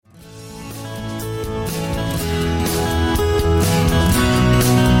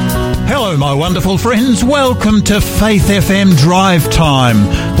Hello, my wonderful friends. Welcome to Faith FM Drive Time.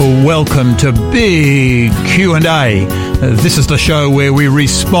 Welcome to Big Q&A. This is the show where we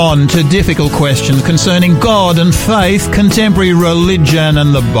respond to difficult questions concerning God and faith, contemporary religion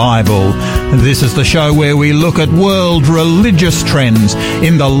and the Bible. This is the show where we look at world religious trends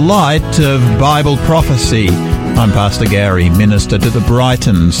in the light of Bible prophecy. I'm Pastor Gary, minister to the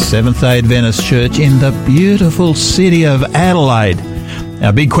Brighton Seventh-day Adventist Church in the beautiful city of Adelaide.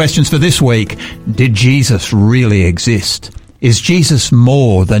 Our big questions for this week: did Jesus really exist? Is Jesus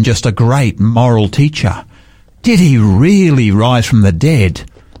more than just a great moral teacher? Did he really rise from the dead?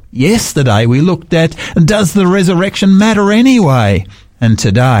 Yesterday we looked at, does the resurrection matter anyway? And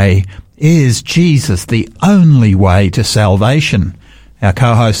today, is Jesus the only way to salvation? Our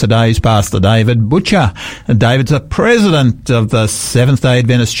co-host today is Pastor David Butcher. David's the president of the Seventh-day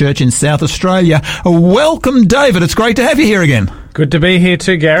Adventist Church in South Australia. Welcome, David. It's great to have you here again. Good to be here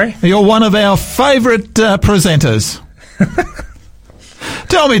too, Gary. You're one of our favourite presenters.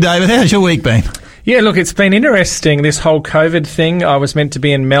 Tell me, David, how's your week been? Yeah, look, it's been interesting, this whole COVID thing. I was meant to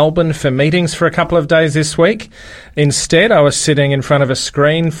be in Melbourne for meetings for a couple of days this week. Instead, I was sitting in front of a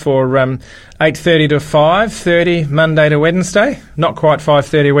screen for 8:30 to 5:30, Monday to Wednesday. Not quite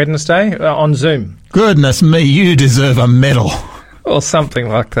 5:30 Wednesday, on Zoom. Goodness me, you deserve a medal. Or something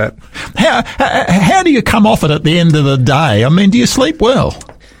like that. How do you come off it at the end of the day? I mean, do you sleep well?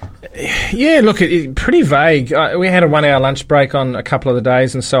 Yeah, look, pretty vague. We had a 1 hour lunch break on a couple of the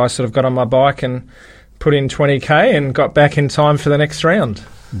days, and so I sort of got on my bike and put in 20k and got back in time for the next round.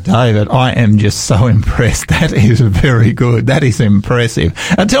 David, I am just so impressed. That is very good. That is impressive.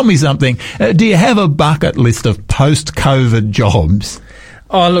 Tell me something. Do you have a bucket list of post-COVID jobs?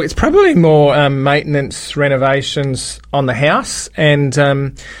 Oh, look, it's probably more maintenance, renovations on the house. And,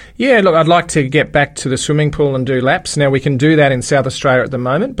 look, I'd like to get back to the swimming pool and do laps. Now, we can do that in South Australia at the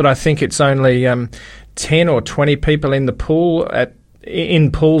moment, but I think it's only 10 or 20 people in the pool,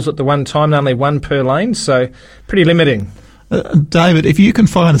 in pools at the one time, and only one per lane, so pretty limiting. David, if you can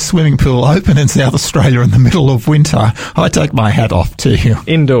find a swimming pool open in South Australia in the middle of winter, I take my hat off to you.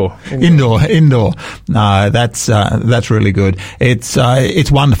 Indoor. No, that's really good.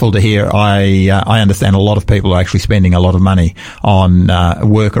 It's wonderful to hear. I understand a lot of people are actually spending a lot of money on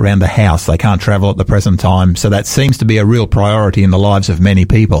work around the house. They can't travel at the present time, so that seems to be a real priority in the lives of many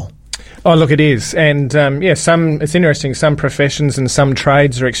people. Oh, look, it is. And, it's interesting. Some professions and some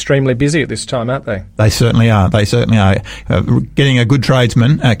trades are extremely busy at this time, aren't they? They certainly are. Getting a good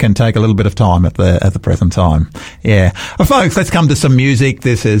tradesman can take a little bit of time at the present time. Yeah. Well, folks, let's come to some music.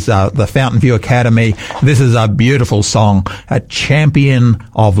 This is the Fountain View Academy. This is a beautiful song, A Champion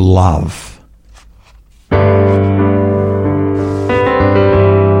of Love.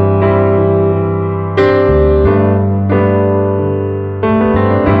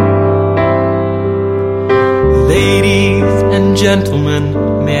 Gentlemen,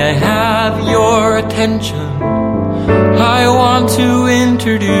 may I have your attention? I want to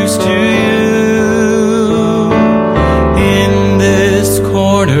introduce to you, in this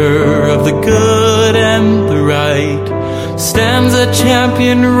corner of the good and the right, stands a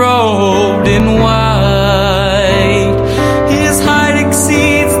champion robed in white. His height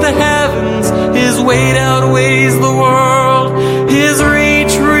exceeds the heavens, his weight outweighs the world, his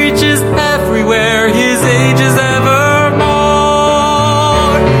reach reaches everywhere, his age is ever.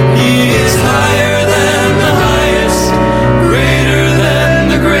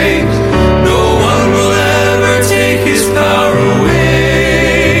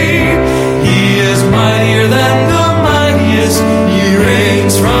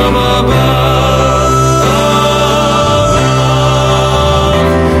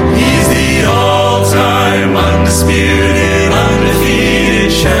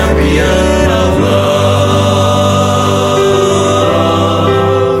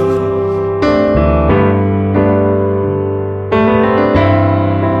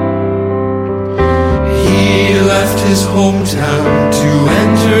 Hometown to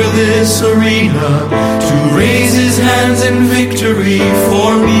enter this arena, to raise his hands in victory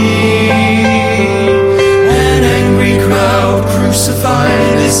for me. An angry crowd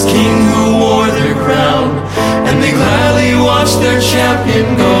crucified this king who wore their crown, and they gladly watched their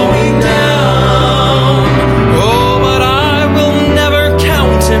champion going down. Oh, but I will never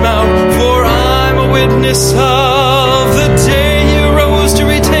count him out, for I'm a witness of the day he rose to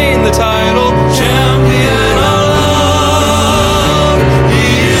retain the title, champion.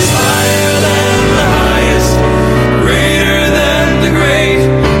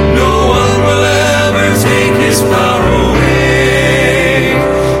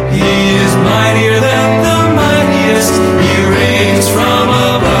 From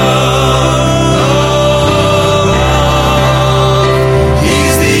above.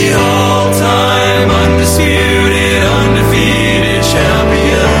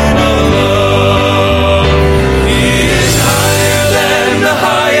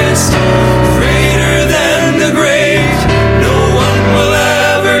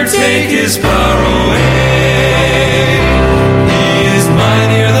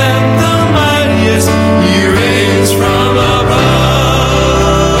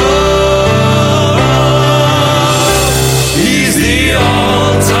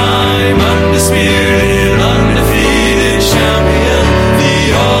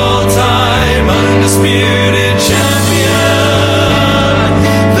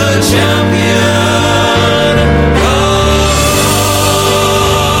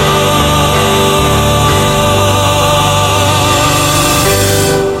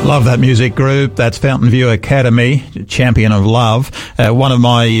 Love that music group. That's Fountain View Academy, Champion of Love, one of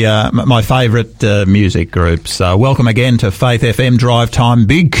my favourite music groups. Welcome again to Faith FM Drive Time,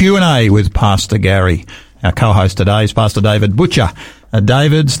 big Q&A with Pastor Gary. Our co-host today is Pastor David Butcher.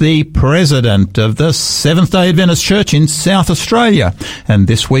 David's the president of the Seventh-day Adventist Church in South Australia. And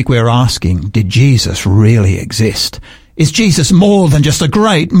this week we're asking, did Jesus really exist? Is Jesus more than just a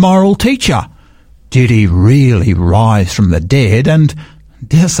great moral teacher? Did he really rise from the dead, and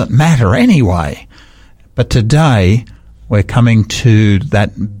does it matter anyway? But today we're coming to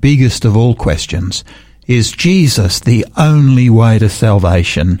that biggest of all questions. Is Jesus the only way to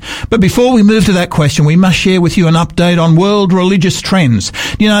salvation? But before we move to that question, we must share with you an update on world religious trends.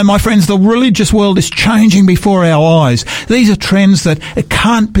 You know, my friends, the religious world is changing before our eyes. These are trends that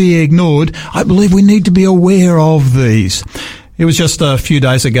can't be ignored. I believe we need to be aware of these. It was just a few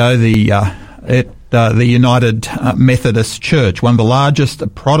days ago, the United Methodist Church, one of the largest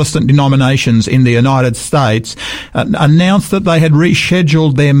Protestant denominations in the United States, announced that they had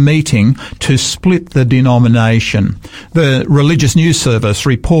rescheduled their meeting to split the denomination. The religious news service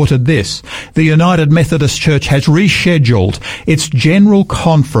reported this: the United Methodist Church has rescheduled its general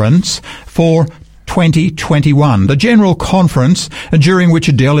conference for 2021. The general conference, during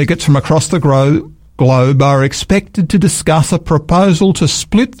which delegates from across the globe are expected to discuss a proposal to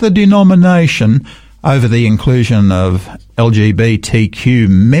split the denomination over the inclusion of LGBTQ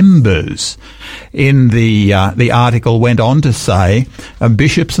members. In the article went on to say,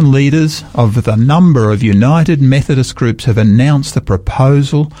 bishops and leaders of the number of United Methodist groups have announced the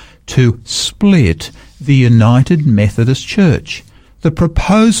proposal to split the United Methodist Church. The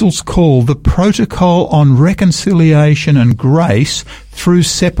proposal's called the Protocol on Reconciliation and Grace Through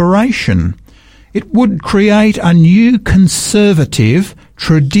Separation. It would create a new conservative,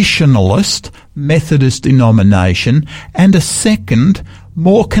 traditionalist Methodist denomination and a second,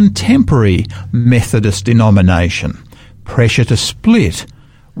 more contemporary Methodist denomination. Pressure to split,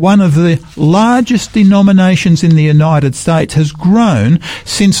 one of the largest denominations in the United States, has grown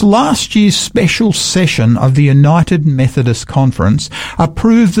since last year's special session of the United Methodist Conference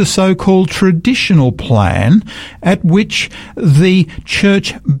approved the so-called traditional plan, at which the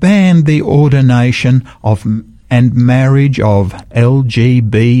church banned the ordination of and marriage of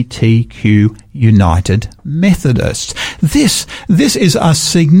LGBTQ United Methodists. This is a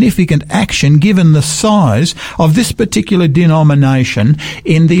significant action given the size of this particular denomination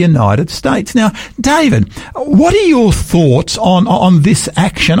in the United States. Now, David, what are your thoughts on this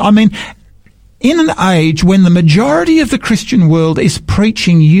action? I mean, in an age when the majority of the Christian world is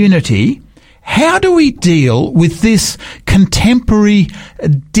preaching unity, how do we deal with this contemporary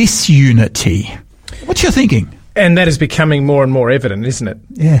disunity? What's your thinking? And that is becoming more and more evident, isn't it?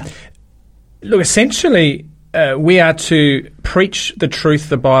 Yeah. Look, essentially, we are to preach the truth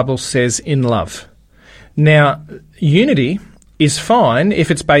the Bible says in love. Now, unity is fine if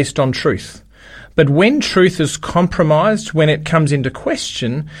it's based on truth. But when truth is compromised, when it comes into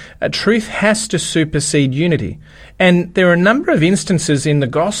question, truth has to supersede unity. And there are a number of instances in the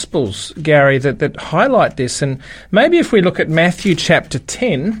Gospels, Gary, that highlight this. And maybe if we look at Matthew chapter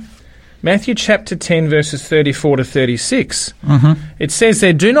 10... Matthew chapter 10, verses 34 to 36. It says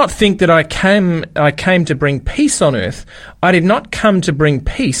there, "Do not think that I came to bring peace on earth. I did not come to bring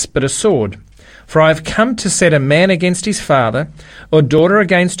peace, but a sword. For I have come to set a man against his father, or daughter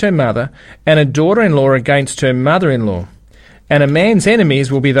against her mother, and a daughter-in-law against her mother-in-law. And a man's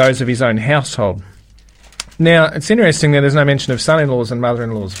enemies will be those of his own household." Now, it's interesting that there's no mention of son-in-laws and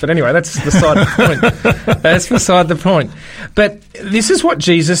mother-in-laws. But anyway, that's beside the point. That's beside the point. But this is what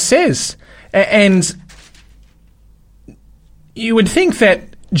Jesus says. And you would think that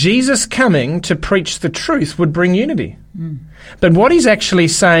Jesus coming to preach the truth would bring unity. But what he's actually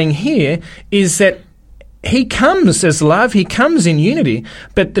saying here is that he comes as love, he comes in unity,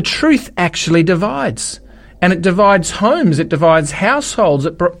 but the truth actually divides. And it divides homes, it divides households,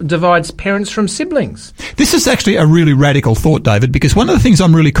 it divides parents from siblings. This is actually a really radical thought, David, because one of the things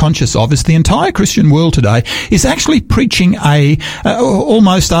I'm really conscious of is the entire Christian world today is actually preaching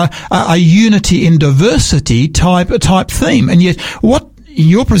almost a unity in diversity type theme. And yet what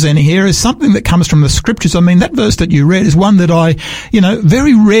you're presenting here is something that comes from the scriptures. I mean, that verse that you read is one that I,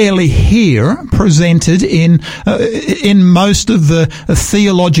 very rarely hear presented in most of the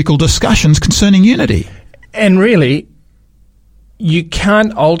theological discussions concerning unity. And really, you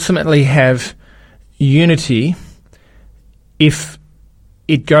can't ultimately have unity if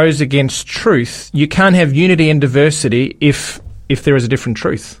it goes against truth. You can't have unity and diversity if there is a different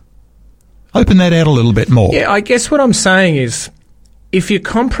truth. Open that out a little bit more. Yeah, I guess what I'm saying is, if you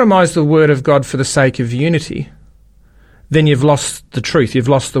compromise the Word of God for the sake of unity, then you've lost the truth. You've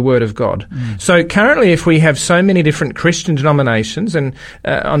lost the Word of God. So currently, if we have so many different Christian denominations, and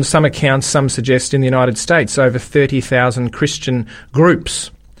on some accounts, some suggest in the United States, over 30,000 Christian groups,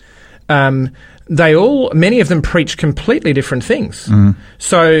 many of them preach completely different things.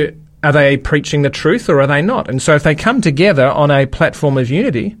 So are they preaching the truth or are they not? And so if they come together on a platform of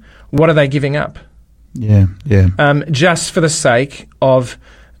unity, what are they giving up? Just for the sake of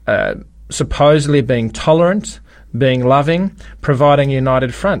supposedly being tolerant, being loving, providing a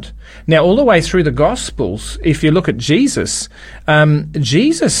united front. Now, all the way through the Gospels, if you look at Jesus,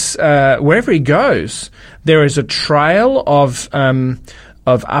 wherever he goes, there is a trail of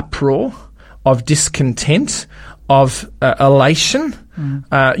uproar, of discontent, of elation.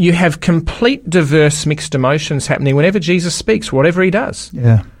 You have complete diverse mixed emotions happening whenever Jesus speaks, whatever he does.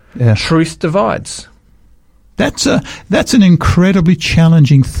 Truth divides. That's an incredibly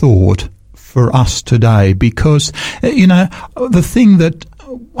challenging thought for us today, because, the thing that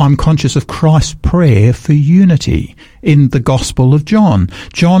I'm conscious of Christ's prayer for unity in the Gospel of John.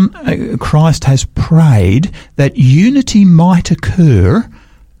 Christ has prayed that unity might occur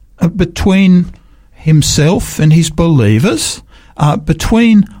between himself and his believers,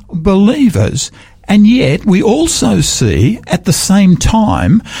 between believers. And yet we also see at the same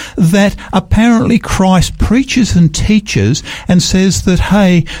time that apparently Christ preaches and teaches and says that,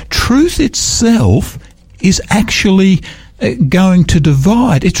 hey, truth itself is actually going to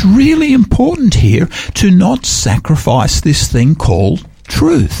divide. It's really important here to not sacrifice this thing called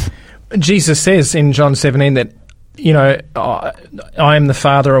truth. Jesus says in John 17 that, I am the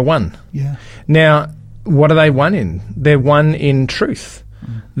Father are one. Yeah. Now, what are they one in? They're one in truth.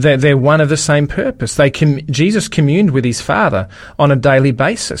 They're one of the same purpose. Jesus communed with his Father on a daily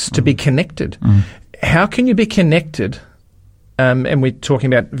basis to be connected. How can you be connected? And we're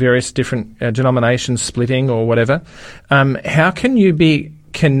talking about various different denominations splitting or whatever. How can you be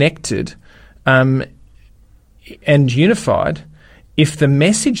connected and unified if the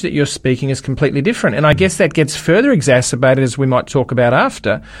message that you're speaking is completely different? And I guess that gets further exacerbated, as we might talk about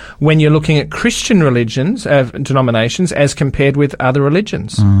after, when you're looking at Christian religions, denominations, as compared with other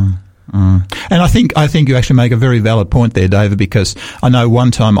religions. And I think you actually make a very valid point there, David, because I know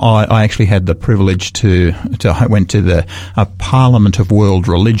one time I actually had the privilege I went to the Parliament of World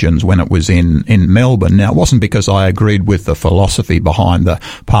Religions when it was in Melbourne. Now, it wasn't because I agreed with the philosophy behind the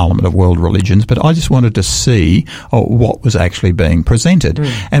Parliament of World Religions, but I just wanted to see what was actually being presented.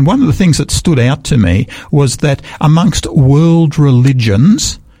 And one of the things that stood out to me was that amongst world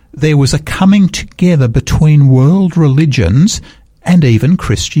religions, there was a coming together between world religions and even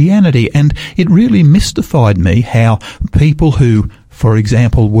Christianity. And it really mystified me how people who, for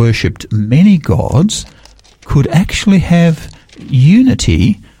example, worshipped many gods could actually have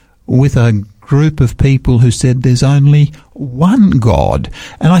unity with a group of people who said there's only one God.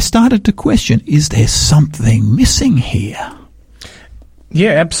 And I started to question, is there something missing here?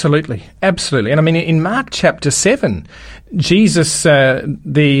 Yeah, absolutely. Absolutely. And I mean, in Mark chapter 7, Jesus,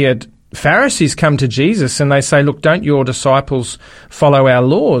 the Pharisees come to Jesus and they say, look, don't your disciples follow our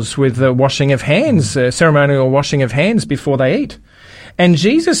laws with the washing of hands, ceremonial washing of hands before they eat? And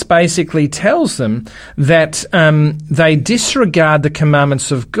Jesus basically tells them that they disregard the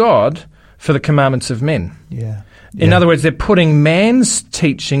commandments of God for the commandments of men. In other words, they're putting man's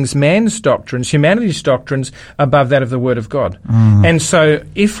teachings, man's doctrines, humanity's doctrines above that of the Word of God. And so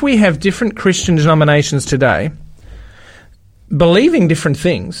if we have different Christian denominations today believing different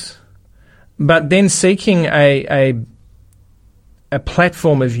things, but then seeking a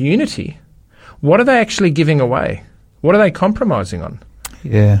platform of unity, what are they actually giving away? What are they compromising on?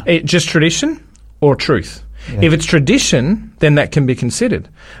 Just tradition or truth? If it's tradition, then that can be considered.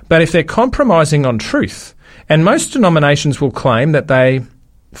 But if they're compromising on truth, and most denominations will claim that they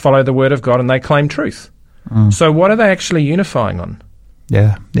follow the Word of God and they claim truth. So what are they actually unifying on?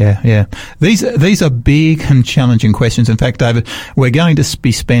 These are big and challenging questions. In fact, David, we're going to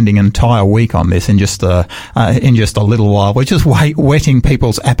be spending an entire week on this in just a little while. We're just whetting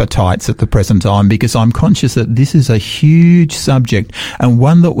people's appetites at the present time, because I'm conscious that this is a huge subject and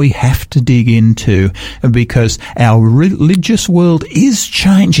one that we have to dig into, because our religious world is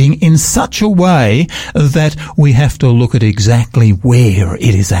changing in such a way that we have to look at exactly where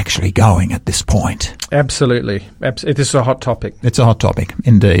it is actually going at this point. Absolutely. It is a hot topic. It's a hot topic,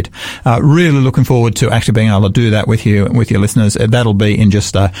 indeed. Really looking forward to actually being able to do that with you, with your listeners. That'll be in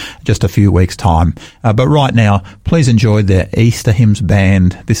just a few weeks' time. But right now, please enjoy the Easter Hymns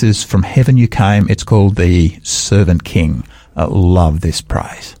Band. This is From Heaven You Came. It's called The Servant King. Love this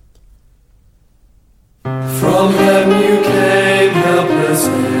praise. From heaven you came, helpless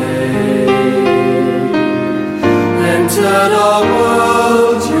babe, and that our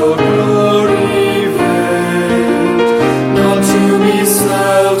world your glory veiled, not to be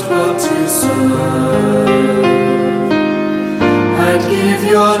served but to serve, and give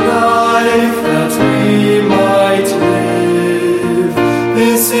your life that we might live.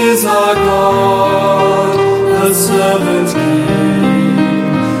 This is our God, the servant King.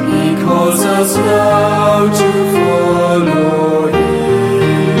 He calls us now to follow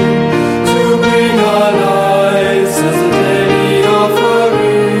Him, to bring our lives as a daily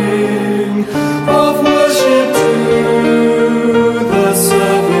offering of worship to the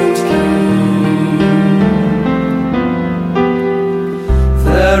servant King.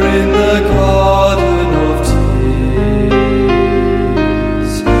 There in the garden of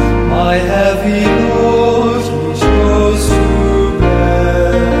tears, my heavy Lord He chose to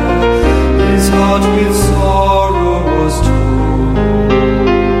bear. His heart with sorrow was torn,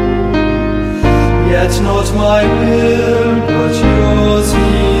 yet not my will but yours,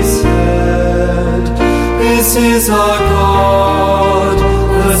 He said. This is our God,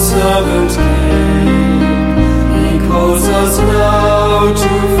 the servant King. He calls us now to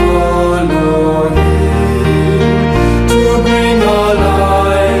follow Him, to bring our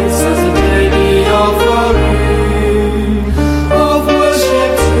lives as a daily offering of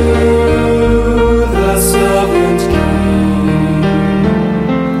worship to the servant King.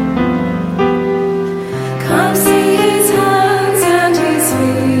 Come see His hands and His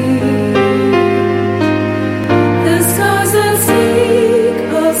feet, the scars that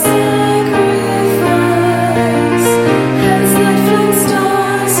speak of sacrifice, hands that fling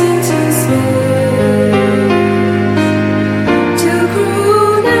stars into space, to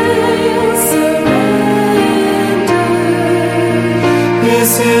cruel nails surrender.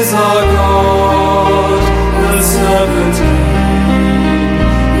 This is our God, the servant King.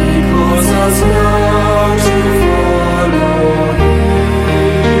 He calls us now to follow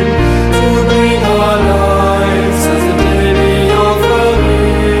Him, to bring our lives as a daily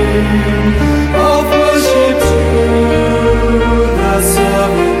offering of worship to the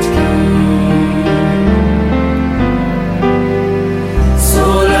servant King. So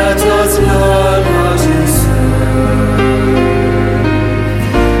let us learn how to serve,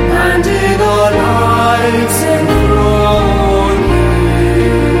 and in our lives enthrone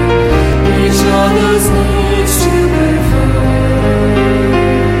Him, each other's needs to prefer.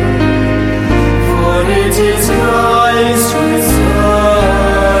 For it is Christ who is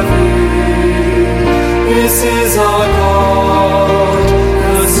serving. This is our God,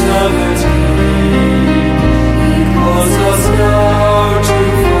 the servant King. He calls us now to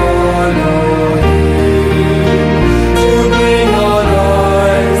follow Him, to bring our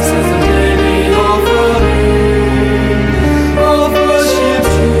lives as a daily offering of worship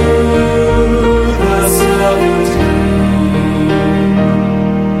to the servant King.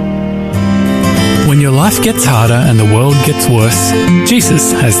 When your life gets harder and the world gets worse,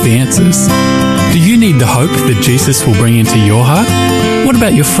 Jesus has the answers. Do you need the hope that Jesus will bring into your heart? What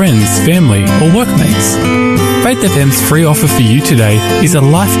about your friends, family, or workmates? Faith FM's free offer for you today is a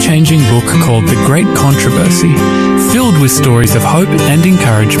life-changing book called The Great Controversy, filled with stories of hope and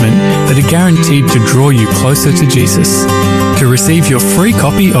encouragement that are guaranteed to draw you closer to Jesus. To receive your free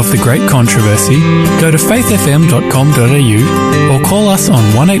copy of The Great Controversy, go to faithfm.com.au or call us on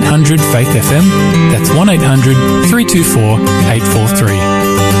 1-800-FAITH-FM, that's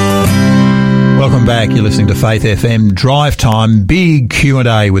 1-800-324-843. Welcome back. You're listening to Faith FM Drive Time, big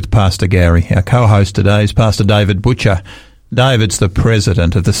Q&A with Pastor Gary. Our co-host today is Pastor David Butcher. David's the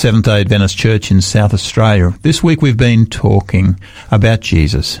president of the Seventh-day Adventist Church in South Australia. This week we've been talking about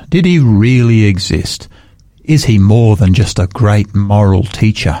Jesus. Did he really exist? Is he more than just a great moral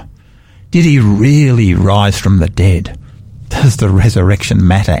teacher? Did he really rise from the dead? Does the resurrection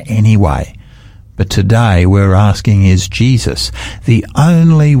matter anyway? But today we're asking, is Jesus the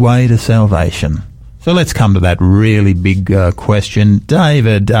only way to salvation? So let's come to that really big question.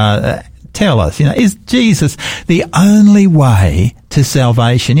 David, tell us, is Jesus the only way to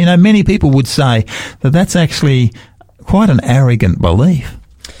salvation? Many people would say that that's actually quite an arrogant belief.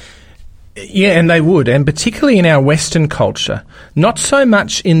 Yeah, and they would, and particularly in our Western culture, not so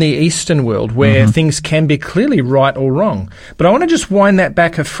much in the Eastern world where things can be clearly right or wrong. But I want to just wind that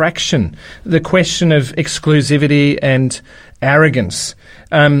back a fraction, the question of exclusivity and arrogance.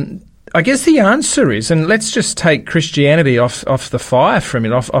 I guess the answer is, and let's just take Christianity off the fire for a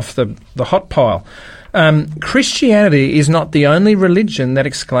minute, off the hot pile. Christianity is not the only religion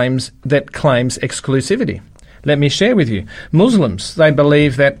that claims exclusivity. Let me share with you. Muslims, they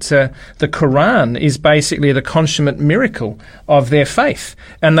believe that the Quran is basically the consummate miracle of their faith,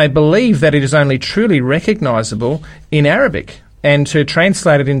 and they believe that it is only truly recognisable in Arabic. And to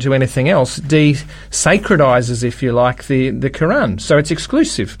translate it into anything else desacredises, if you like, the Quran. So it's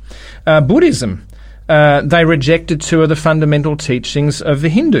exclusive. Buddhism, they rejected two of the fundamental teachings of the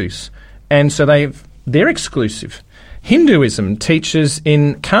Hindus, and so they're exclusive. Hinduism teaches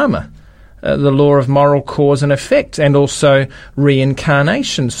in karma, the law of moral cause and effect, and also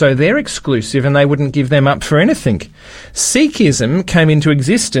reincarnation. So they're exclusive, and they wouldn't give them up for anything. Sikhism came into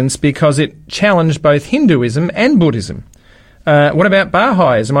existence because it challenged both Hinduism and Buddhism. What about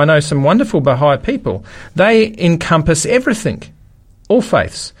Baha'ism? I know some wonderful Baha'i people. They encompass everything, all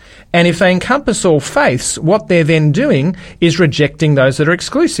faiths. And if they encompass all faiths, what they're then doing is rejecting those that are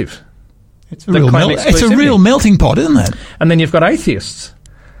exclusive. It's a real melting pot, isn't it? And then you've got atheists.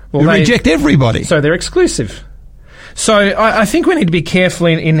 Well, they reject everybody. So they're exclusive. So I think we need to be careful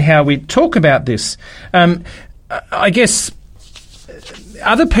in how we talk about this. I guess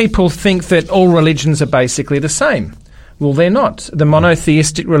other people think that all religions are basically the same. Well, they're not. The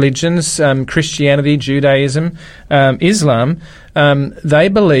monotheistic religions, Christianity, Judaism, Islam, they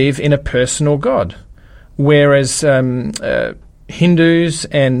believe in a personal God, whereas Hindus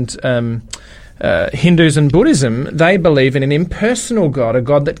and Buddhism, they believe in an impersonal God, a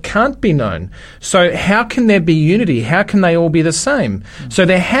God that can't be known. So how can there be unity? How can they all be the same? So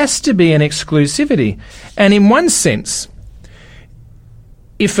there has to be an exclusivity. And in one sense,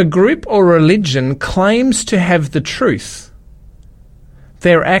 if a group or religion claims to have the truth,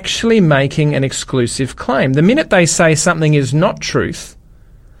 they're actually making an exclusive claim. The minute they say something is not truth,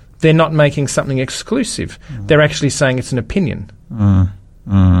 they're not making something exclusive. They're actually saying it's an opinion.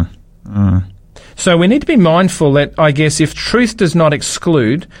 So we need to be mindful that, I guess, if truth does not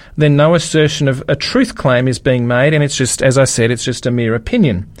exclude, then no assertion of a truth claim is being made, and it's just, as I said, it's just a mere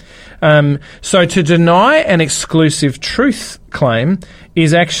opinion. So to deny an exclusive truth claim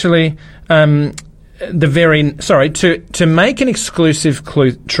is actually to make an exclusive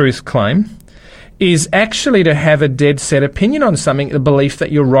truth claim is actually to have a dead set opinion on something, the belief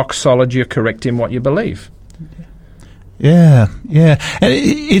that you're rock solid, you're correct in what you believe. Yeah. And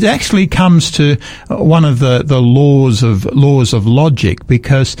it actually comes to one of the laws of logic,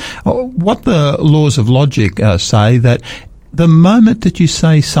 because what the laws of logic say, that the moment that you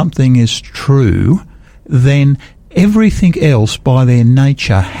say something is true, then everything else by their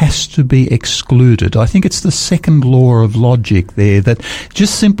nature has to be excluded. I think it's the second law of logic there that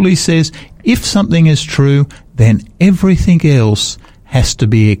just simply says if something is true, then everything else has to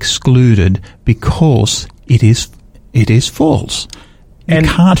be excluded because it is false. You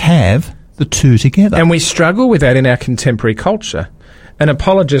can't have the two together. And we struggle with that in our contemporary culture. An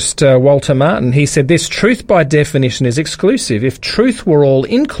apologist, Walter Martin, he said, this truth by definition is exclusive. If truth were all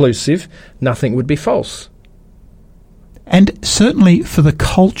inclusive, nothing would be false. And certainly for the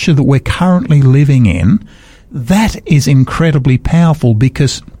culture that we're currently living in, that is incredibly powerful,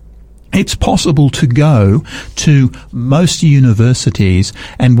 because it's possible to go to most universities,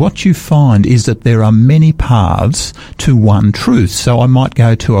 and what you find is that there are many paths to one truth. So I might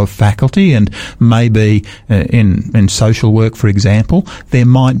go to a faculty, and maybe in social work, for example, there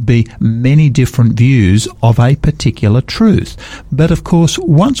might be many different views of a particular truth. But of course,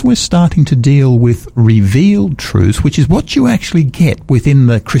 once we're starting to deal with revealed truth, which is what you actually get within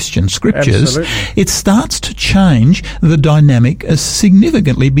the Christian scriptures, Absolutely. It starts to change the dynamic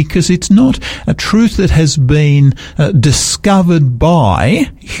significantly, because it's not a truth that has been discovered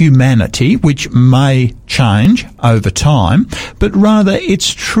by humanity, which may change over time, but rather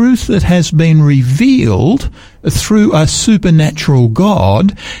it's truth that has been revealed through a supernatural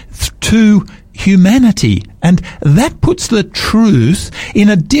God to humanity. And that puts the truth in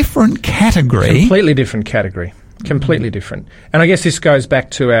a different category. Completely different category. Completely different. And I guess this goes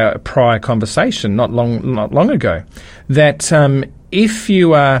back to our prior conversation not long ago, that if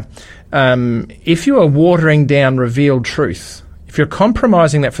you are watering down revealed truth, if you're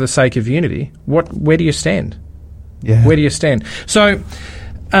compromising that for the sake of unity, where do you stand? Yeah. Where do you stand? So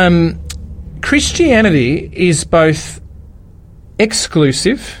Christianity is both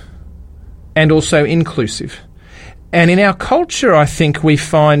exclusive and also inclusive. And in our culture, I think we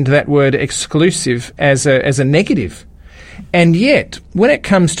find that word exclusive as a negative. And yet, when it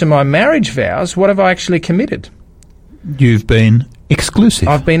comes to my marriage vows, what have I actually committed? You've been exclusive.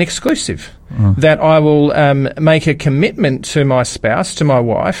 I've been exclusive. That I will make a commitment to my spouse, to my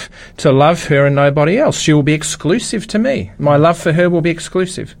wife, to love her and nobody else. She will be exclusive to me. My love for her will be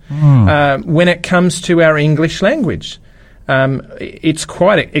exclusive. When it comes to our English language, it's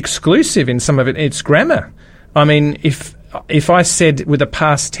quite exclusive in some of its grammar. I mean, if I said with a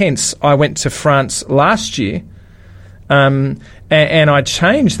past tense, I went to France last year, and I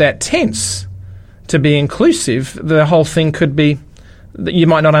changed that tense to be inclusive, the whole thing could be, you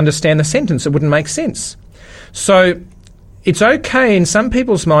might not understand the sentence. It wouldn't make sense. So it's okay in some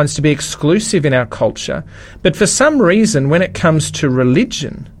people's minds to be exclusive in our culture, but for some reason, when it comes to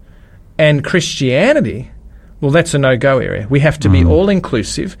religion and Christianity, well, that's a no-go area. We have to be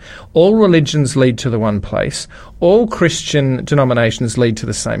all-inclusive. All religions lead to the one place. All Christian denominations lead to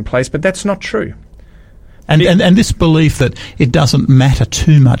the same place, but that's not true. And this belief that it doesn't matter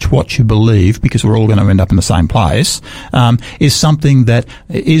too much what you believe because we're all going to end up in the same place is something that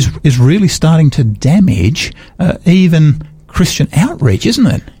is really starting to damage even Christian outreach, isn't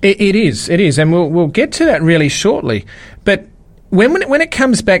it? It is, and we'll get to that really shortly. But when it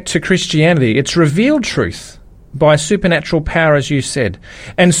comes back to Christianity, it's revealed truth by supernatural power, as you said.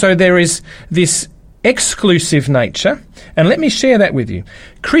 And so there is this exclusive nature, and let me share that with you.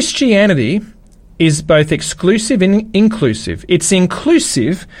 Christianity is both exclusive and inclusive. It's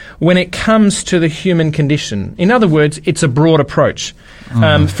inclusive when it comes to the human condition. In other words, it's a broad approach.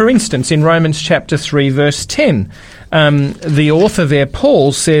 For instance, in Romans chapter 3, verse 10, the author there,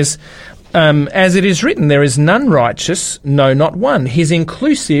 Paul, says, as it is written, there is none righteous, no, not one. He's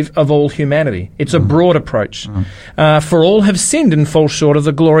inclusive of all humanity. It's a broad approach. For all have sinned and fall short of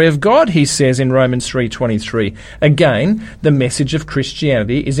the glory of God, he says in Romans 3:23. Again, the message of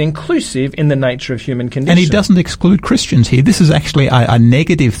Christianity is inclusive in the nature of human condition. And he doesn't exclude Christians here. This is actually a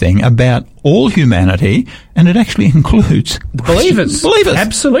negative thing about all humanity, and it actually includes believers.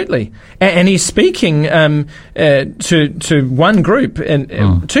 Absolutely. And he's speaking to one group,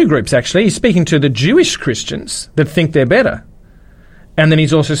 and two groups actually. He's speaking to the Jewish Christians that think they're better. And then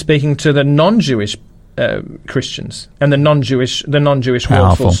he's also speaking to the non-Jewish Christians and the non-Jewish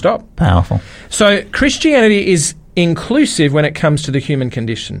world, full stop. Powerful. So Christianity is inclusive when it comes to the human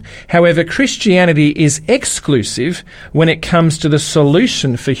condition. However, Christianity is exclusive when it comes to the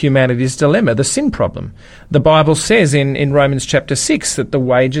solution for humanity's dilemma, the sin problem. The Bible says in Romans chapter 6 that the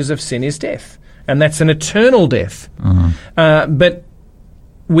wages of sin is death, and that's an eternal death. But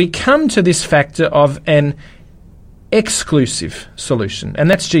we come to this factor of an exclusive solution,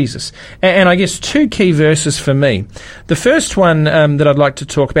 and that's Jesus. And I guess two key verses for me. The first one that I'd like to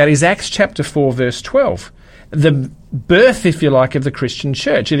talk about is Acts chapter 4, verse 12. The birth, if you like, of the Christian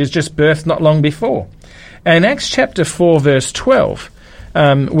church. It is just birthed not long before. And in Acts chapter 4, verse 12,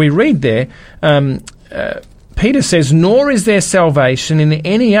 we read there, Peter says, "Nor is there salvation in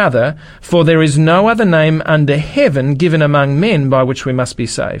any other, for there is no other name under heaven given among men by which we must be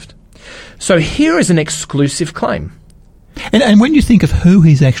saved." So here is an exclusive claim. And when you think of who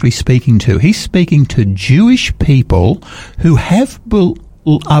he's actually speaking to, he's speaking to Jewish people who have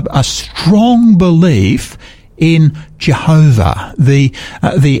a strong belief in Jehovah, the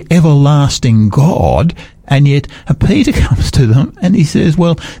everlasting God, and yet Peter comes to them and he says,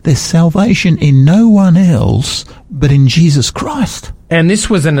 well, there's salvation in no one else but in Jesus Christ. And this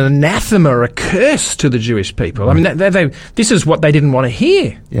was an anathema, a curse to the Jewish people. I mean, this is what they didn't want to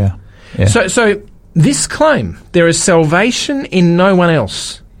hear. Yeah. So this claim, there is salvation in no one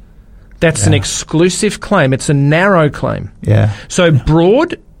else, that's an exclusive claim. It's a narrow claim. Yeah. So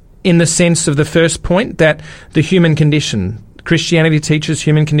broad in the sense of the first point, that the human condition, Christianity teaches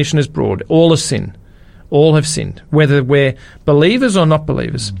human condition is broad. All are sin. All have sinned, whether we're believers or not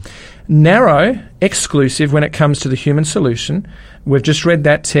believers. Narrow, exclusive when it comes to the human solution. We've just read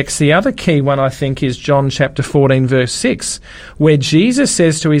that text. The other key one, I think, is John chapter 14, verse 6, where Jesus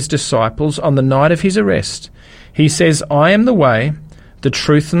says to his disciples on the night of his arrest, he says, "I am the way, the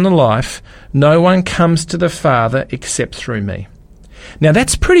truth and the life. No one comes to the Father except through me." Now,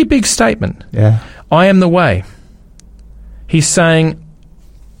 that's a pretty big statement. Yeah. I am the way. He's saying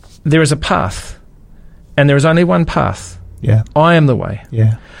there is a path, and there is only one path. Yeah. I am the way.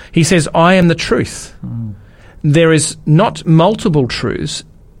 Yeah. He says, I am the truth. There is not multiple truths.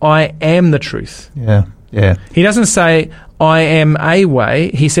 I am the truth. Yeah. Yeah. He doesn't say, I am a way.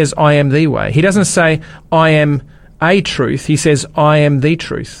 He says, I am the way. He doesn't say, I am a truth. He says, I am the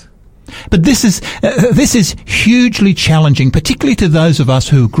truth. But this is hugely challenging, particularly to those of us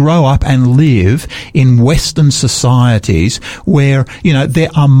who grow up and live in Western societies where, there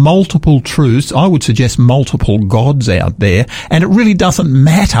are multiple truths. I would suggest multiple gods out there, and it really doesn't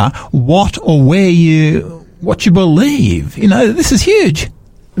matter what or what you believe. This is huge.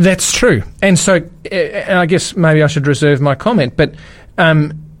 That's true. And so, and I guess maybe I should reserve my comment, but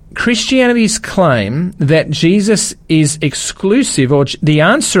Christianity's claim that Jesus is exclusive, or the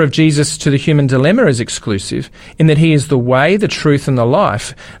answer of Jesus to the human dilemma is exclusive, in that he is the way, the truth, and the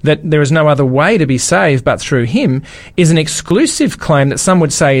life, that there is no other way to be saved but through him, is an exclusive claim that some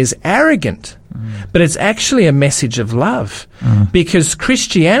would say is arrogant. But it's actually a message of love, because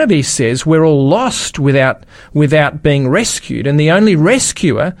Christianity says we're all lost without being rescued, and the only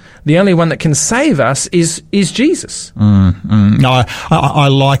rescuer, the only one that can save us, is Jesus. No, I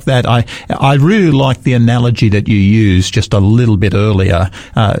like that. I really like the analogy that you used just a little bit earlier,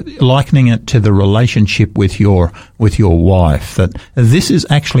 likening it to the relationship with your wife. That this is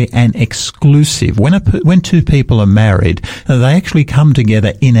actually an exclusive. When two people are married, they actually come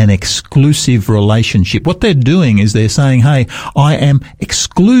together in an exclusive relationship. What they're doing is they're saying, hey, I am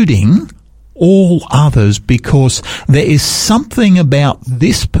excluding all others because there is something about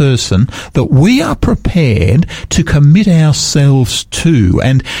this person that we are prepared to commit ourselves to.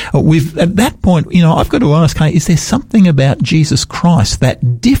 And at that point, I've got to ask, hey, is there something about Jesus Christ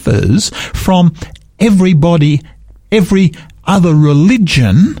that differs from every other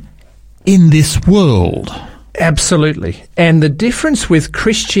religion in this world? Absolutely. And the difference with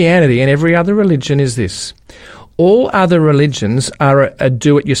Christianity and every other religion is this. All other religions are a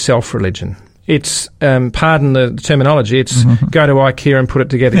do-it-yourself religion. It's, pardon the terminology, it's go to IKEA and put it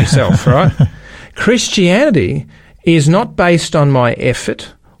together yourself, right? Christianity is not based on my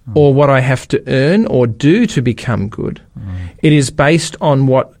effort or what I have to earn or do to become good. It is based on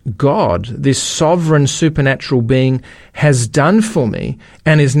what God, this sovereign supernatural being, has done for me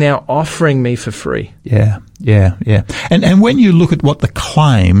and is now offering me for free. Yeah. And when you look at what the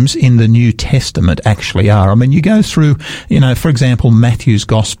claims in the New Testament actually are, I mean, you go through, for example, Matthew's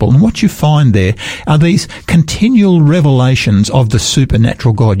Gospel, and what you find there are these continual revelations of the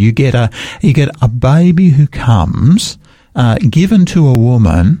supernatural God. You get a baby who comes, given to a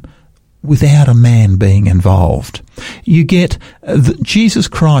woman without a man being involved. You get Jesus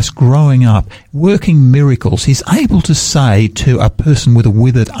Christ growing up, working miracles. He's able to say to a person with a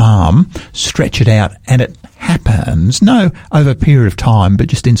withered arm, stretch it out, and it happens, no over a period of time, but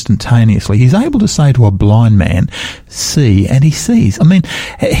just instantaneously. He's able to say to a blind man, see, and he sees. I mean,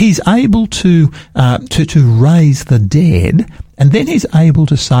 he's able to raise the dead. And then he's able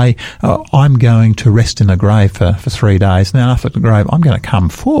to say, I'm going to rest in a grave for 3 days. Now, after the grave, I'm going to come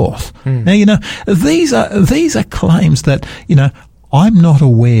forth. Now, these are claims that, I'm not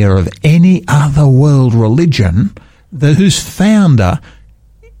aware of any other world religion whose founder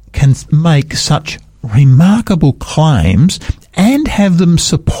can make such remarkable claims and have them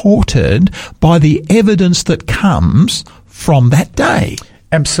supported by the evidence that comes from that day.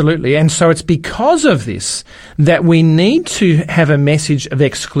 Absolutely. And so it's because of this that we need to have a message of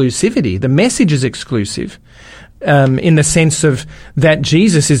exclusivity. The message is exclusive in the sense of that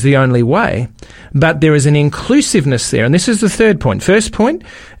Jesus is the only way, but there is an inclusiveness there. And this is the third point. First point,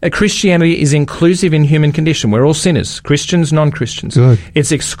 Christianity is inclusive in human condition. We're all sinners, Christians, non-Christians. Good.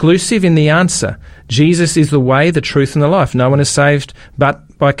 It's exclusive in the answer. Jesus is the way, the truth, and the life. No one is saved but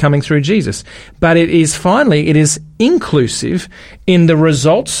by coming through Jesus. But it is inclusive in the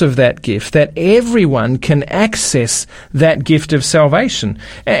results of that gift, that everyone can access that gift of salvation.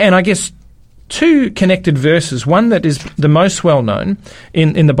 And I guess two connected verses, one that is the most well-known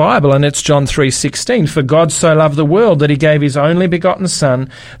in the Bible, and it's John 3:16. For God so loved the world that he gave his only begotten Son,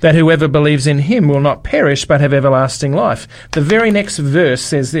 that whoever believes in him will not perish but have everlasting life. The very next verse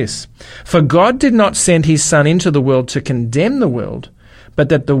says this, for God did not send his Son into the world to condemn the world, but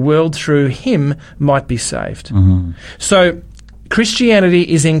that the world through him might be saved. So Christianity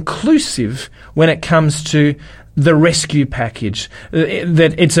is inclusive when it comes to the rescue package,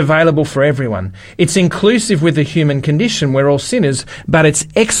 that it's available for everyone. It's inclusive with the human condition. We're all sinners, but it's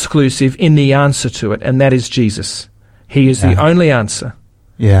exclusive in the answer to it, and that is Jesus. He is the only answer.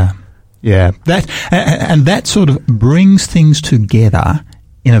 Yeah. That sort of brings things together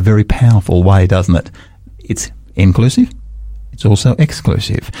in a very powerful way, doesn't it? It's inclusive. It's also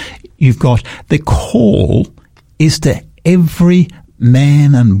exclusive. You've got the call is to every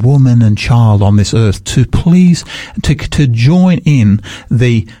man and woman and child on this earth to please, to join in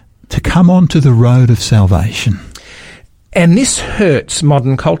to come onto the road of salvation. And this hurts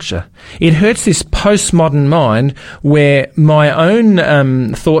modern culture. It hurts this postmodern mind where my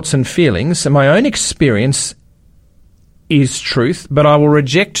own thoughts and feelings and my own experience is truth, but I will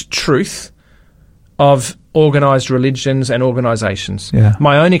reject truth of organised religions and organisations. Yeah.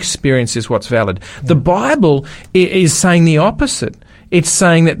 My own experience is what's valid. The Bible is saying the opposite. It's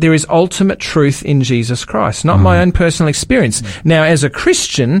saying that there is ultimate truth in Jesus Christ, not my own personal experience. Now, as a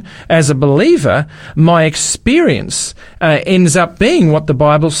Christian, as a believer, my experience ends up being what the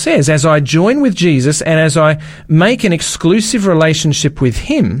Bible says. As I join with Jesus and as I make an exclusive relationship with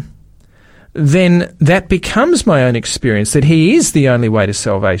Him, then that becomes my own experience, that He is the only way to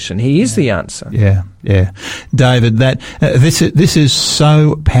salvation. He is the answer. Yeah. David, this is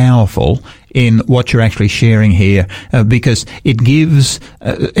so powerful in what you're actually sharing here, because it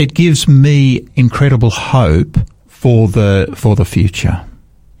gives me incredible hope for the future.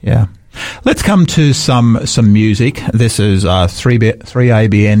 Yeah. Let's come to some music. This is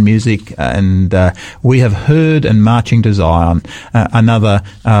 3ABN music, and we have heard "And Marching to Zion," another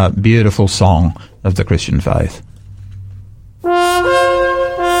beautiful song of the Christian faith.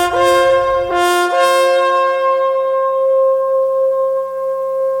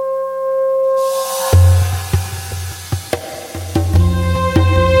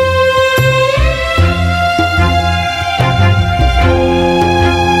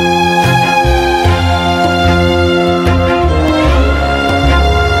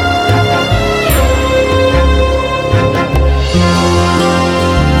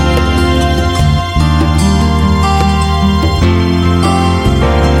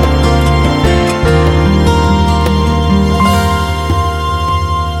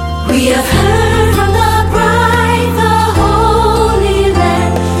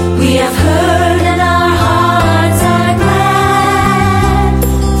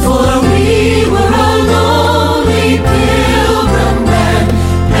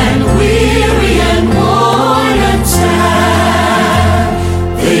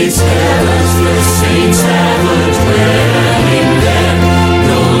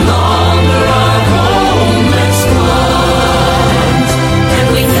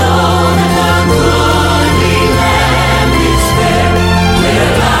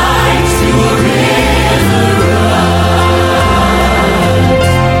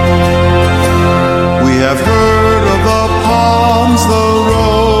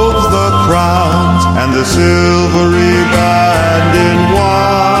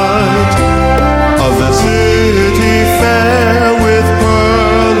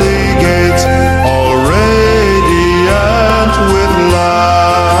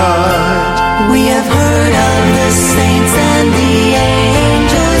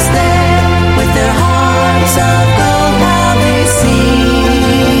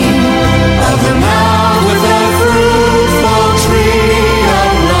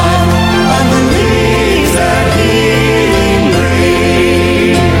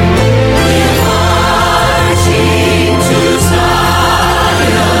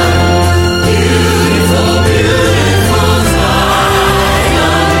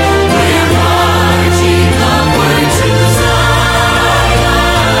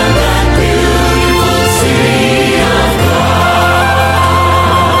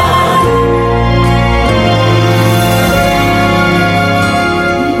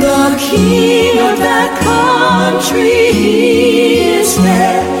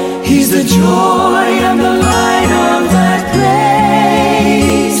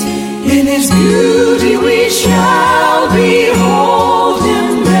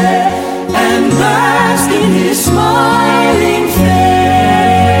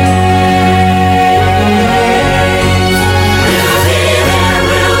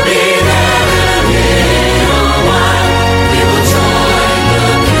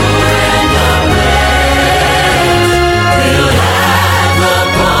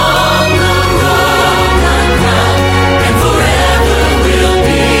 Forever will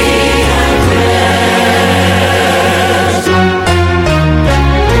be at rest.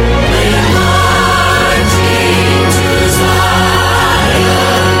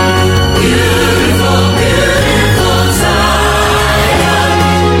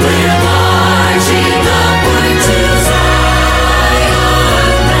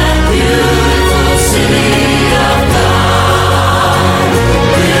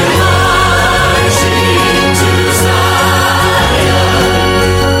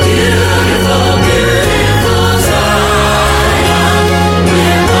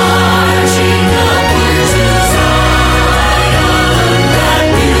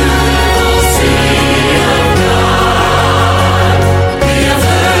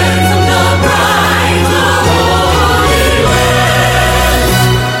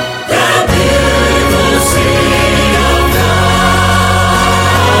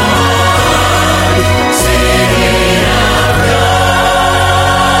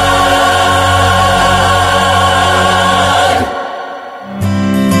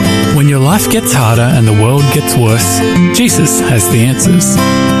 gets harder and the world gets worse, Jesus has the answers.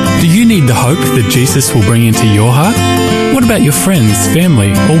 Do you need the hope that Jesus will bring into your heart? What about your friends,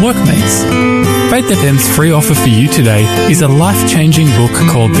 family, or workmates? Faith FM's free offer for you today is a life-changing book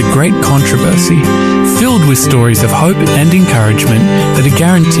called The Great Controversy, filled with stories of hope and encouragement that are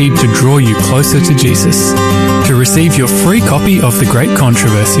guaranteed to draw you closer to Jesus. To receive your free copy of The Great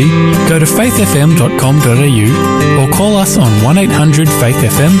Controversy, go to faithfm.com.au or call us on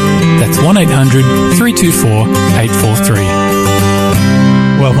 1-800-FAITH-FM, that's 1-800-324-843.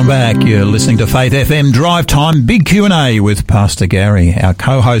 Welcome back. You're listening to Faith FM Drive Time, Big Q&A with Pastor Gary. Our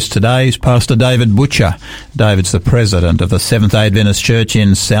co-host today is Pastor David Butcher. David's the president of the Seventh-day Adventist Church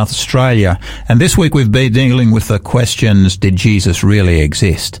in South Australia. And this week we've been dealing with the questions, did Jesus really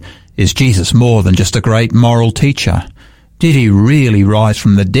exist? Is Jesus more than just a great moral teacher? Did he really rise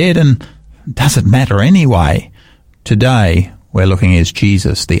from the dead? And does it matter anyway? Today we're looking, is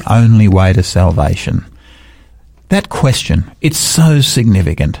Jesus the only way to salvation? That question, it's so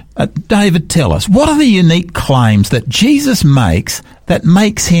significant. David, tell us, what are the unique claims that Jesus makes that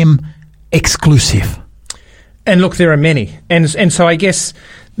makes him exclusive? And look, there are many. And so I guess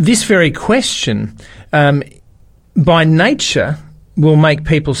this very question, by nature, will make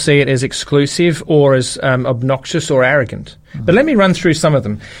people see it as exclusive or as obnoxious or arrogant. But let me run through some of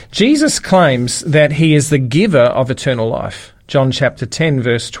them. Jesus claims that he is the giver of eternal life. John chapter 10,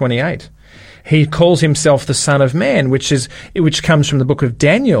 verse 28. He calls himself the Son of Man, which comes from the book of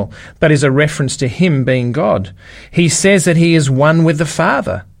Daniel, but is a reference to him being God. He says that he is one with the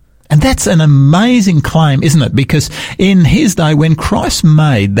Father. And that's an amazing claim, isn't it? Because in his day, when Christ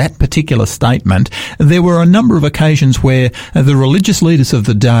made that particular statement, there were a number of occasions where the religious leaders of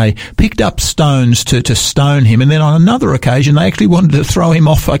the day picked up stones to stone him, and then on another occasion, they actually wanted to throw him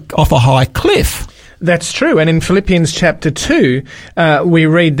off a high cliff. That's true. And in Philippians chapter 2, we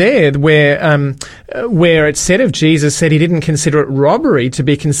read there where it said of Jesus said he didn't consider it robbery to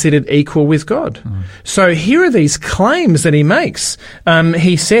be considered equal with God. So here are these claims that he makes.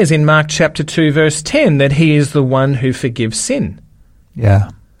 He says in Mark chapter 2, verse 10, that he is the one who forgives sin. Yeah.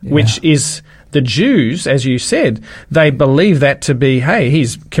 Which is the Jews, as you said, they believe that to be, hey,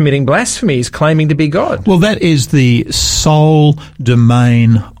 he's committing blasphemy, he's claiming to be God. Well, that is the sole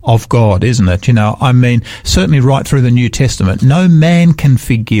domain of God, isn't it? You know, I mean, certainly right through the New Testament, no man can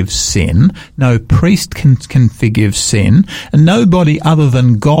forgive sin, no priest can forgive sin, and nobody other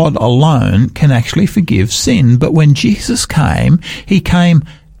than God alone can actually forgive sin. But when Jesus came, he came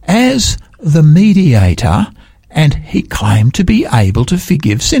as the mediator, and he claimed to be able to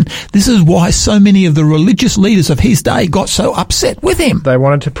forgive sin. This is why so many of the religious leaders of his day got so upset with him. They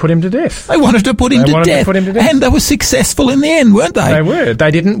wanted to put him to death. They wanted to put him to death. And they were successful in the end, weren't they? They were. They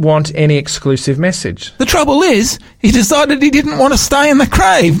didn't want any exclusive message. The trouble is, he decided he didn't want to stay in the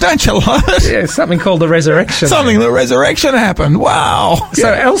grave. Don't you love it? Yeah, something called the resurrection. The resurrection happened. Wow.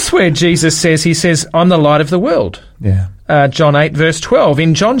 So elsewhere Jesus says, I'm the light of the world. Yeah. John 8, verse 12.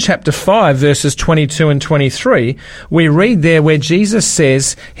 In John chapter 5, verses 22 and 23, we read there where Jesus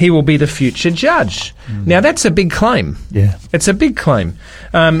says he will be the future judge. Now, that's a big claim. Yeah. It's a big claim.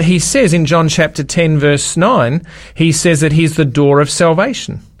 He says in John chapter 10, verse 9, he says that he's the door of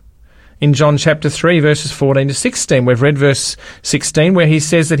salvation. In John chapter 3, verses 14 to 16, we've read verse 16 where he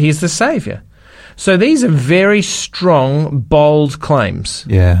says that he's the Saviour. So these are very strong, bold claims.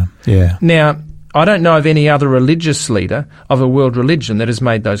 Yeah, yeah. Now, I don't know of any other religious leader of a world religion that has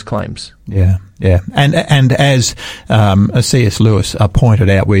made those claims. Yeah, yeah. And as C.S. Lewis pointed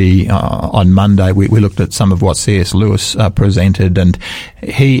out, on Monday we looked at some of what C.S. Lewis presented, and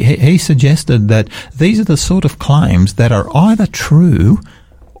he suggested that these are the sort of claims that are either true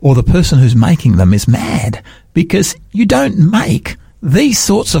or the person who's making them is mad, because you don't make these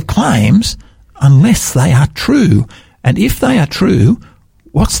sorts of claims unless they are true. And if they are true,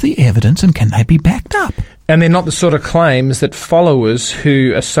 what's the evidence, and can they be backed up? And they're not the sort of claims that followers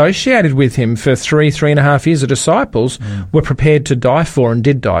who associated with him for 3.5 years, the disciples, were prepared to die for and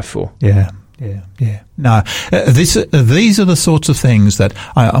did die for. Yeah. No, these are the sorts of things that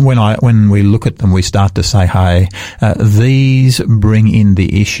when we look at them, we start to say, hey, these bring in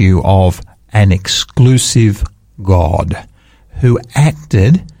the issue of an exclusive God who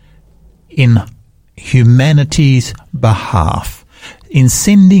acted in humanity's behalf, in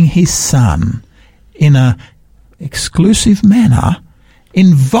sending his Son in a exclusive manner,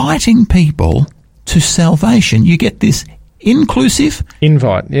 inviting people to salvation. You get this inclusive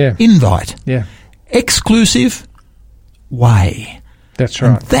invite, exclusive way. That's right.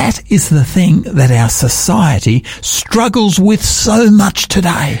 And that is the thing that our society struggles with so much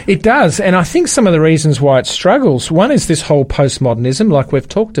today. It does, and I think some of the reasons why it struggles, one is this whole postmodernism, like we've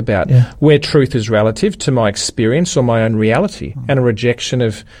talked about, where truth is relative to my experience or my own reality, and a rejection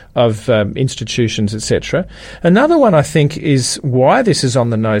of institutions, etc. Another one, I think, is why this is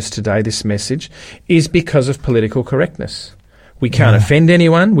on the nose today, this message, is because of political correctness. We can't offend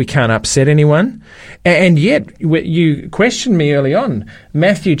anyone. We can't upset anyone. And yet, you questioned me early on.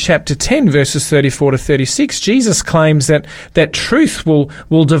 Matthew chapter 10, verses 34 to 36, Jesus claims that truth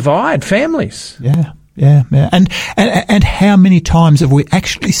will divide families. Yeah. And how many times have we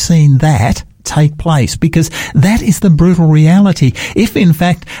actually seen that take place? Because that is the brutal reality. If, in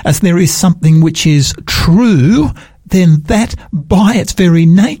fact, as there is something which is true, then that, by its very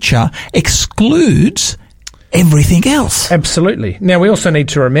nature, excludes everything else. Absolutely. Now, we also need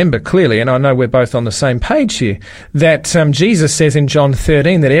to remember clearly, and I know we're both on the same page here, that Jesus says in John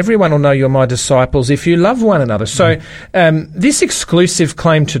 13 that everyone will know you're my disciples if you love one another. So this exclusive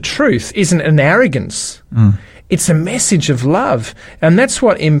claim to truth isn't an arrogance. It's a message of love, and that's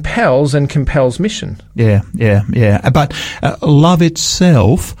what impels and compels mission. Yeah. But love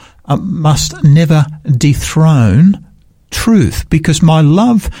itself must never dethrone truth, because my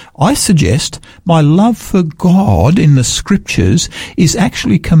love for God in the scriptures is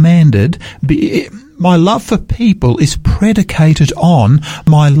actually commanded. My love for people is predicated on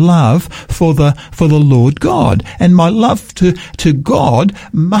my love for the Lord God, and my love to God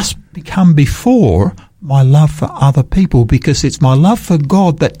must become before my love for other people, because it's my love for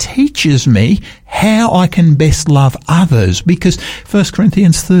God that teaches me how I can best love others. Because 1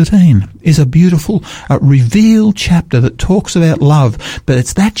 Corinthians 13 is a beautiful revealed chapter that talks about love, but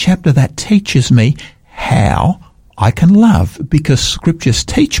it's that chapter that teaches me how I can love, because scriptures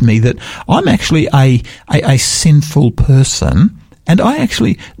teach me that I'm actually a sinful person, and I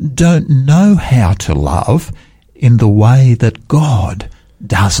actually don't know how to love in the way that God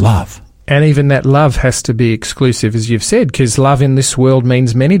does love. And even that love has to be exclusive, as you've said, because love in this world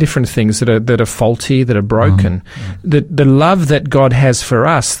means many different things that are faulty, that are broken. The love that God has for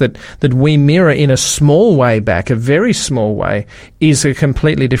us, that we mirror in a small way back, a very small way, is a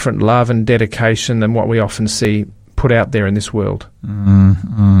completely different love and dedication than what we often see put out there in this world.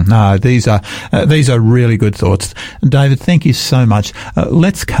 No, these are really good thoughts, David. Thank you so much.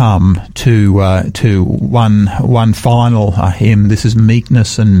 Let's come to one final hymn. This is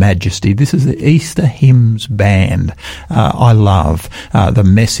Meekness and Majesty. This is the Easter Hymns Band. I love the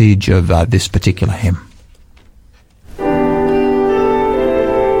message of this particular hymn.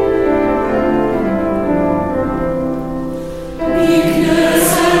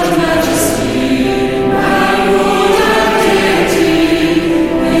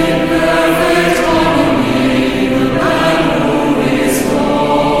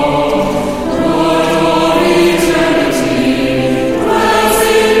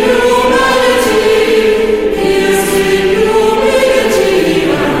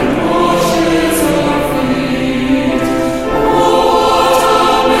 Humility and cautious of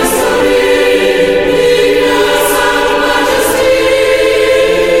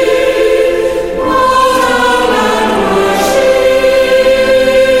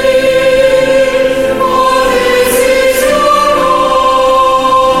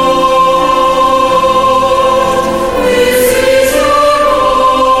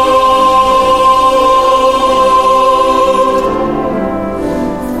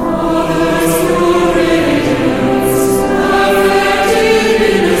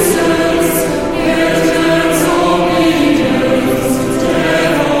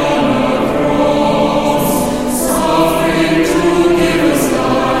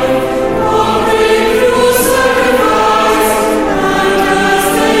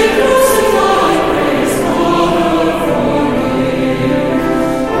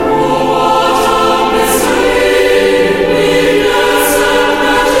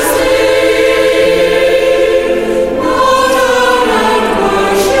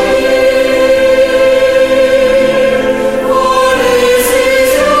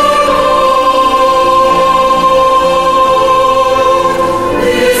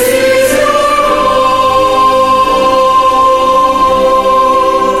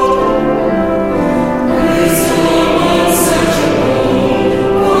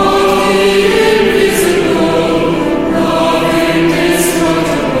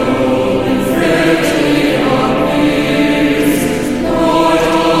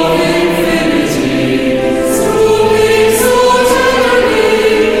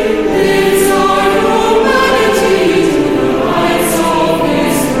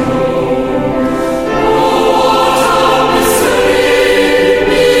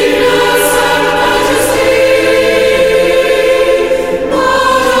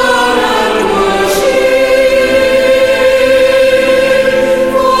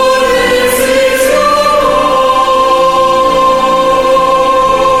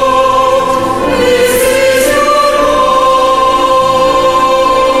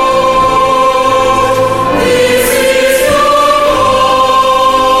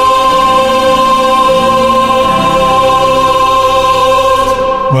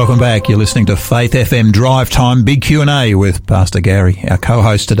Welcome back. You're listening to Faith FM Drive Time Big Q&A with Pastor Gary. Our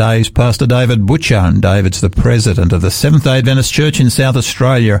co-host today is Pastor David Butcher, and David's the president of the Seventh-day Adventist Church in South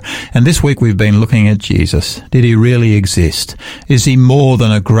Australia. And this week we've been looking at Jesus. Did he really exist? Is he more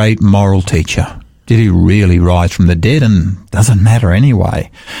than a great moral teacher? Did he really rise from the dead, and doesn't matter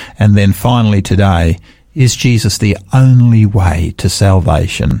anyway? And then finally today, is Jesus the only way to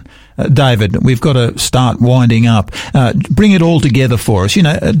salvation? David, we've got to start winding up. Bring it all together for us.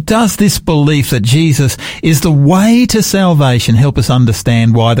 Does this belief that Jesus is the way to salvation help us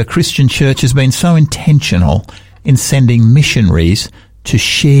understand why the Christian church has been so intentional in sending missionaries to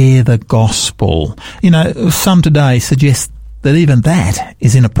share the gospel? Some today suggest that even that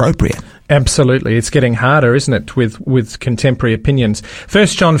is inappropriate. Absolutely. It's getting harder, isn't it, with contemporary opinions. 1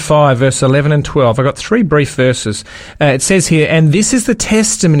 John 5, verse 11 and 12. I've got 3 brief verses. It says here, "And this is the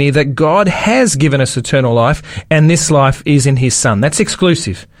testimony that God has given us eternal life, and this life is in his Son." That's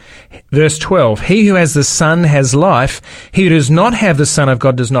exclusive. Verse 12, "He who has the Son has life. He who does not have the Son of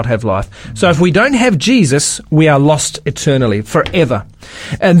God does not have life." So if we don't have Jesus, we are lost eternally, forever.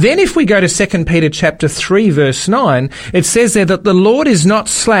 And then if we go to 2 Peter chapter 3, verse 9, it says there that the Lord is not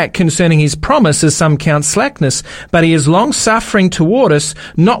slack concerning his promise, as some count slackness, but he is long-suffering toward us,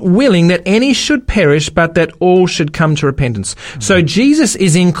 not willing that any should perish, but that all should come to repentance. So Jesus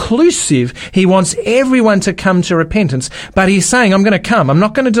is inclusive. He wants everyone to come to repentance, but he's saying, I'm going to come. I'm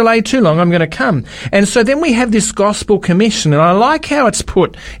not going to delay too long. I'm going to come. And so then we have this gospel commission, and I like how it's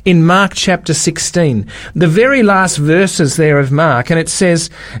put in Mark chapter 16, the very last verses there of Mark, and it says,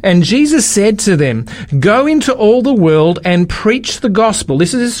 "And Jesus said to them, go into all the world and preach the gospel."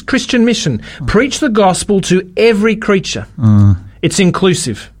 This is his Christian mission. Preach the gospel to every creature. It's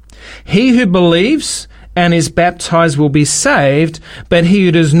inclusive. "He who believes and is baptized will be saved, but he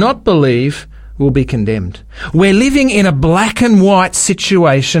who does not believe will be condemned." We're living in a black and white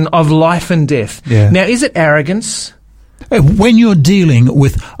situation of life and death. Yeah. Now, is it arrogance? When you're dealing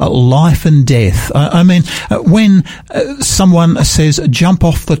with life and death, when someone says, jump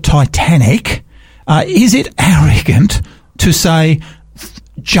off the Titanic, is it arrogant to say,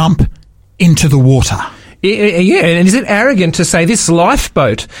 jump into the water? Yeah, and is it arrogant to say this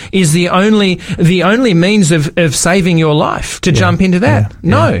lifeboat is the only means of saving your life, to jump into that?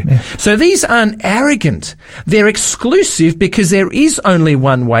 No. So these aren't arrogant. They're exclusive because there is only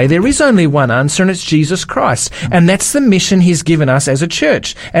one way, there is only one answer, and it's Jesus Christ. And that's the mission he's given us as a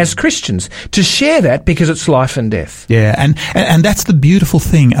church, as Christians, to share that because it's life and death. Yeah, and that's the beautiful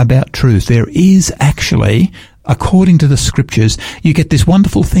thing about truth. There is actually, according to the scriptures, you get this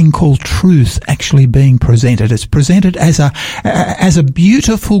wonderful thing called truth actually being presented. It's presented as a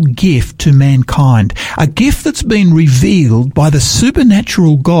beautiful gift to mankind, a gift that's been revealed by the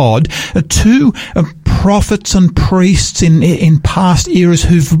supernatural God to prophets and priests in past eras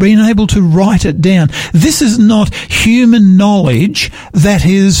who've been able to write it down. This is not human knowledge that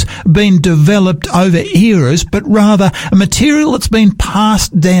has been developed over eras, but rather a material that's been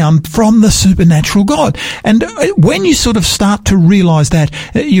passed down from the supernatural God. And when you sort of start to realise that,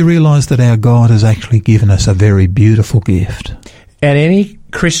 you realise that our God has actually given us a very beautiful gift. And any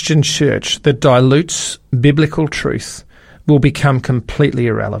Christian church that dilutes biblical truth will become completely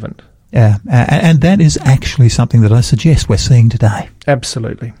irrelevant. Yeah, and that is actually something that I suggest we're seeing today.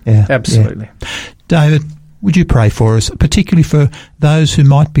 Absolutely. Yeah, absolutely. Yeah. David, would you pray for us, particularly for those who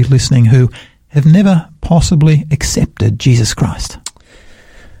might be listening who have never possibly accepted Jesus Christ?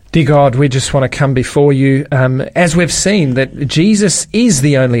 Dear God, we just want to come before you as we've seen that Jesus is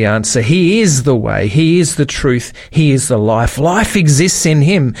the only answer. He is the way. He is the truth. He is the life. Life exists in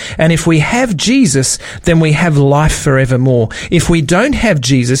him. And if we have Jesus, then we have life forevermore. If we don't have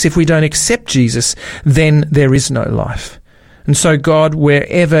Jesus, if we don't accept Jesus, then there is no life. And so, God,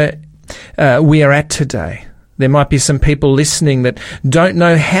 wherever we are at today, there might be some people listening that don't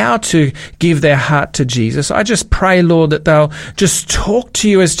know how to give their heart to Jesus. I just pray, Lord, that they'll just talk to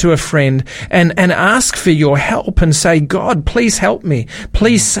you as to a friend and ask for your help and say, God, please help me.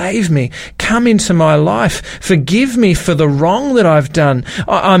 Please save me. Come into my life. Forgive me for the wrong that I've done.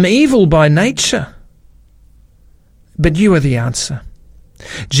 I'm evil by nature. But you are the answer.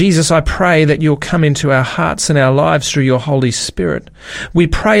 Jesus, I pray that you'll come into our hearts and our lives through your Holy Spirit. We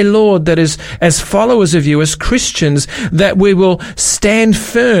pray, Lord, that as followers of you, as Christians, that we will stand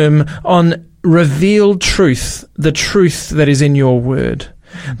firm on revealed truth, the truth that is in your word.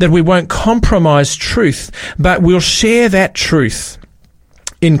 That we won't compromise truth, but we'll share that truth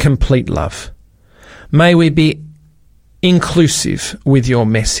in complete love. May we be inclusive with your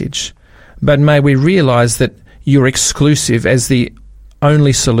message, but may we realize that you're exclusive as the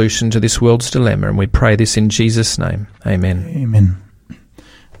only solution to this world's dilemma, and we pray this in Jesus' name. Amen. Amen.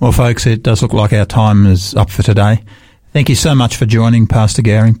 Well, folks, it does look like our time is up for today. Thank you so much for joining Pastor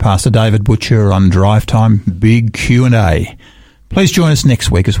Gary, Pastor David Butcher on Drive Time Big Q&A. Please join us next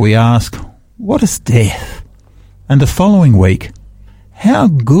week as we ask, what is death? And the following week, how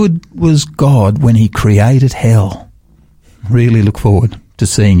good was God when he created hell? Really look forward to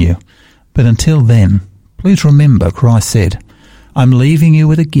seeing you. But until then, please remember Christ said, I'm leaving you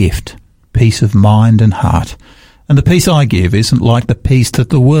with a gift, peace of mind and heart. And the peace I give isn't like the peace that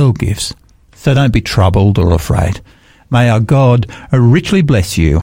the world gives. So don't be troubled or afraid. May our God richly bless you